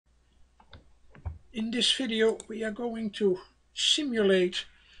In this video we are going to simulate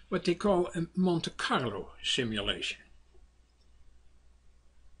what they call a Monte Carlo simulation.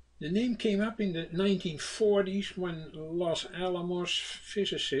 The name came up in the 1940s when Los Alamos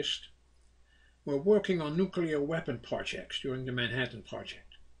physicists were working on nuclear weapon projects during the Manhattan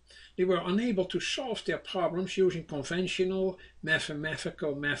Project. They were unable to solve their problems using conventional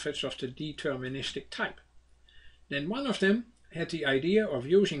mathematical methods of the deterministic type. Then one of them had the idea of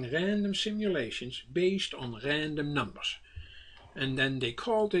using random simulations based on random numbers. And then they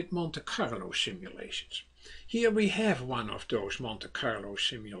called it Monte Carlo simulations. Here we have one of those Monte Carlo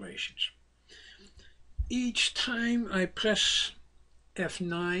simulations. Each time I press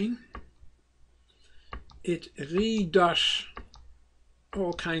F9, it redoes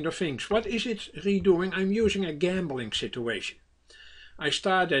all kind of things. What is it redoing? I'm using a gambling situation. I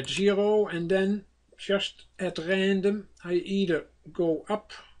start at 0 and then just at random I either go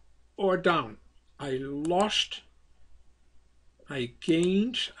up or down. I lost, I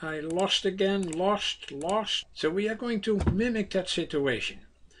gained, I lost again, lost. So we are going to mimic that situation.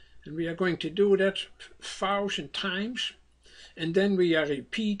 And we are going to do that 1,000 times. And then we are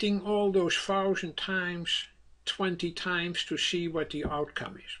repeating all those 1,000 times 20 times to see what the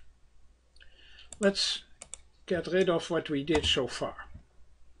outcome is. Let's get rid of what we did so far.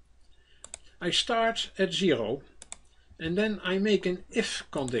 I start at 0 and then I make an if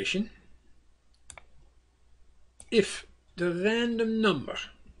condition. If the random number,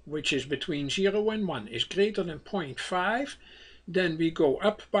 which is between 0 and 1, is greater than 0.5, then we go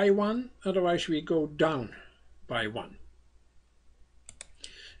up by 1, otherwise we go down by 1.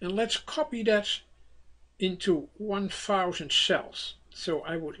 And let's copy that into 1,000 cells. So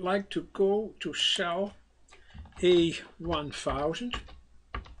I would like to go to cell A1000.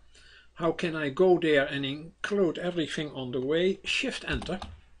 How can I go there and include everything on the way? Shift Enter.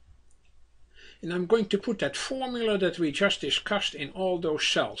 And I'm going to put that formula that we just discussed in all those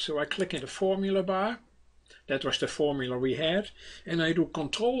cells. So I click in the formula bar. That was the formula we had. And I do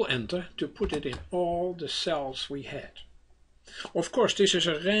Control Enter to put it in all the cells we had. Of course, this is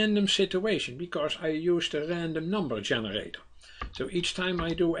a random situation because I used a random number generator. So each time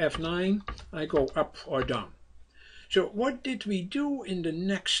I do F9, I go up or down. So what did we do in the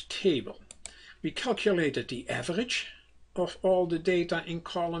next table? We calculated the average of all the data in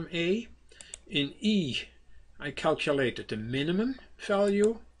column A. In E, I calculated the minimum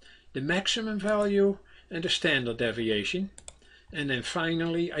value, the maximum value, and the standard deviation. And then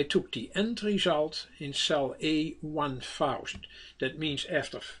finally I took the end result in cell A1000. That means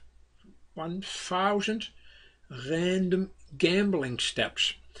after 1,000 random gambling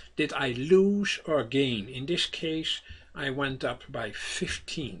steps, did I lose or gain? In this case I went up by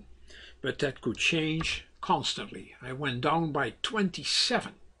 15, but that could change constantly. I went down by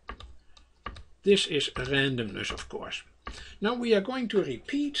 27. This is randomness, of course. Now we are going to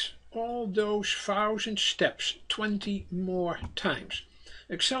repeat all those 1,000 steps 20 more times.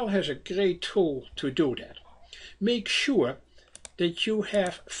 Excel has a great tool to do that. Make sure that you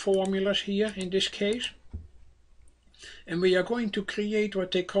have formulas here in this case. And we are going to create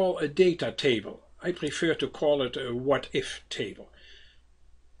what they call a data table. I prefer to call it a what-if table.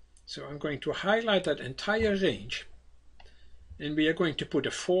 So I'm going to highlight that entire range. And we are going to put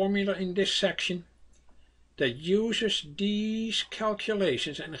a formula in this section that uses these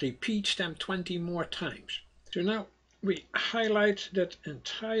calculations and repeats them 20 more times. So now we highlight that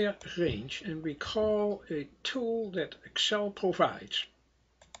entire range and we call a tool that Excel provides,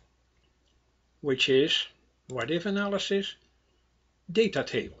 which is what-if analysis data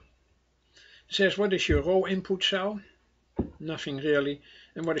table. It says what is your row input cell? Nothing really.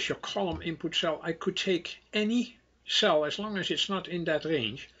 And what is your column input cell? I could take any cell as long as it's not in that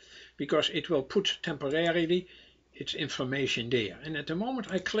range, because it will put temporarily its information there. And at the moment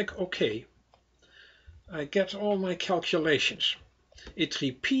I click OK, I get all my calculations. It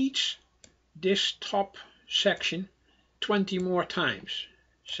repeats this top section 20 more times.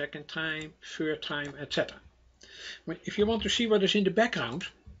 Second time, third time, etc. If you want to see what is in the background,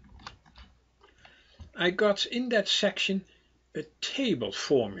 I got in that section a table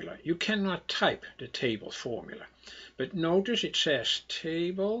formula. You cannot type the table formula. But notice it says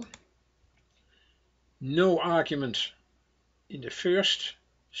table, no argument in the first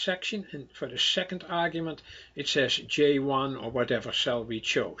section, and for the second argument it says J1 or whatever cell we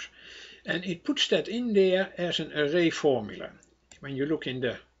chose. And it puts that in there as an array formula. When you look in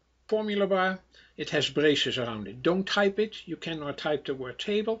the formula bar, it has braces around it. Don't type it, you cannot type the word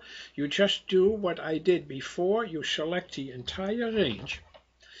table. You just do what I did before. You select the entire range,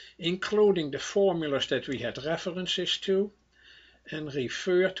 including the formulas that we had references to, and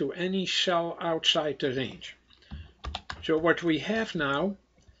refer to any cell outside the range. So what we have now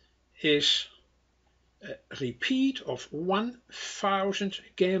is a repeat of 1000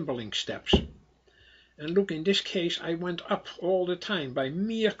 gambling steps. And look, in this case I went up all the time by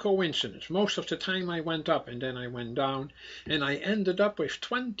mere coincidence. Most of the time I went up and then I went down, and I ended up with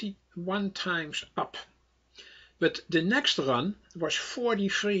 21 times up. But the next run was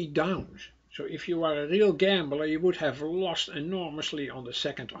 43 downs. So if you are a real gambler, you would have lost enormously on the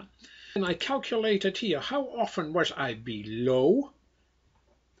second one. And I calculated here, how often was I below?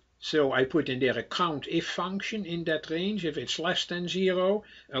 So I put in there a count if function in that range. If it's less than 0,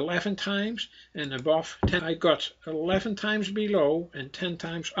 11 times, and above 10, I got 11 times below and 10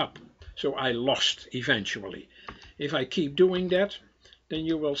 times up. So I lost eventually. If I keep doing that, then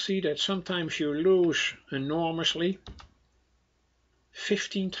you will see that sometimes you lose enormously.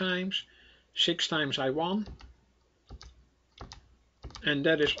 15 times, 6 times I won. And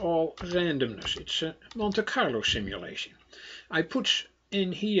that is all randomness. It's a Monte Carlo simulation. I put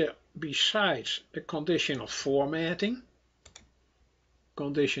in here, besides the conditional formatting,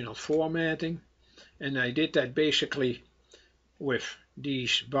 and I did that basically with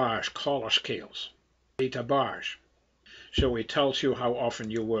these bars, color scales, data bars. So it tells you how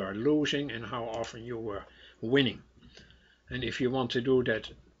often you were losing and how often you were winning. And if you want to do that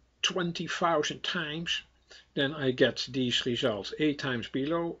 20,000 times, then I get these results: 8 times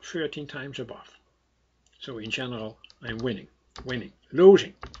below, 13 times above. So in general, I'm winning,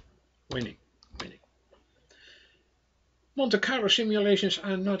 losing, winning. Monte Carlo simulations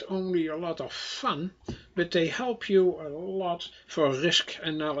are not only a lot of fun, but they help you a lot for risk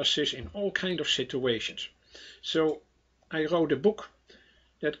analysis in all kinds of situations. So I wrote a book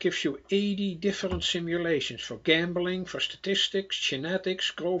that gives you 80 different simulations for gambling, for statistics,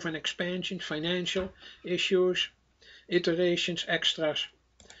 genetics, growth and expansion, financial issues, iterations, extras.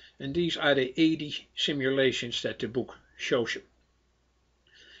 And these are the 80 simulations that the book shows you.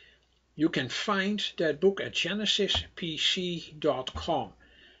 You can find that book at genesispc.com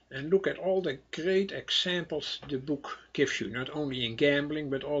and look at all the great examples the book gives you, not only in gambling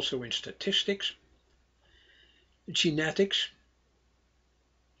but also in statistics, genetics,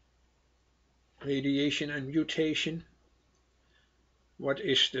 radiation and mutation, what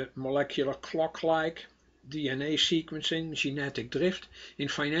is the molecular clock like, DNA sequencing, genetic drift, in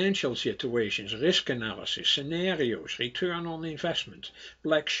financial situations, risk analysis, scenarios, return on investment,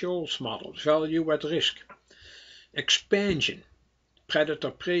 Black-Scholes models, value at risk, expansion,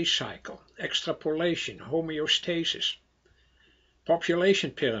 predator-prey cycle, extrapolation, homeostasis, population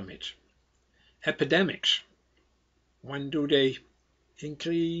pyramids, epidemics, when do they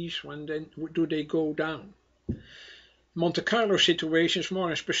increase, when do they go down, Monte Carlo situations,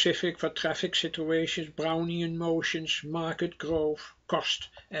 more specific for traffic situations, Brownian motions, market growth, cost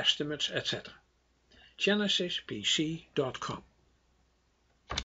estimates, etc. genesispc.com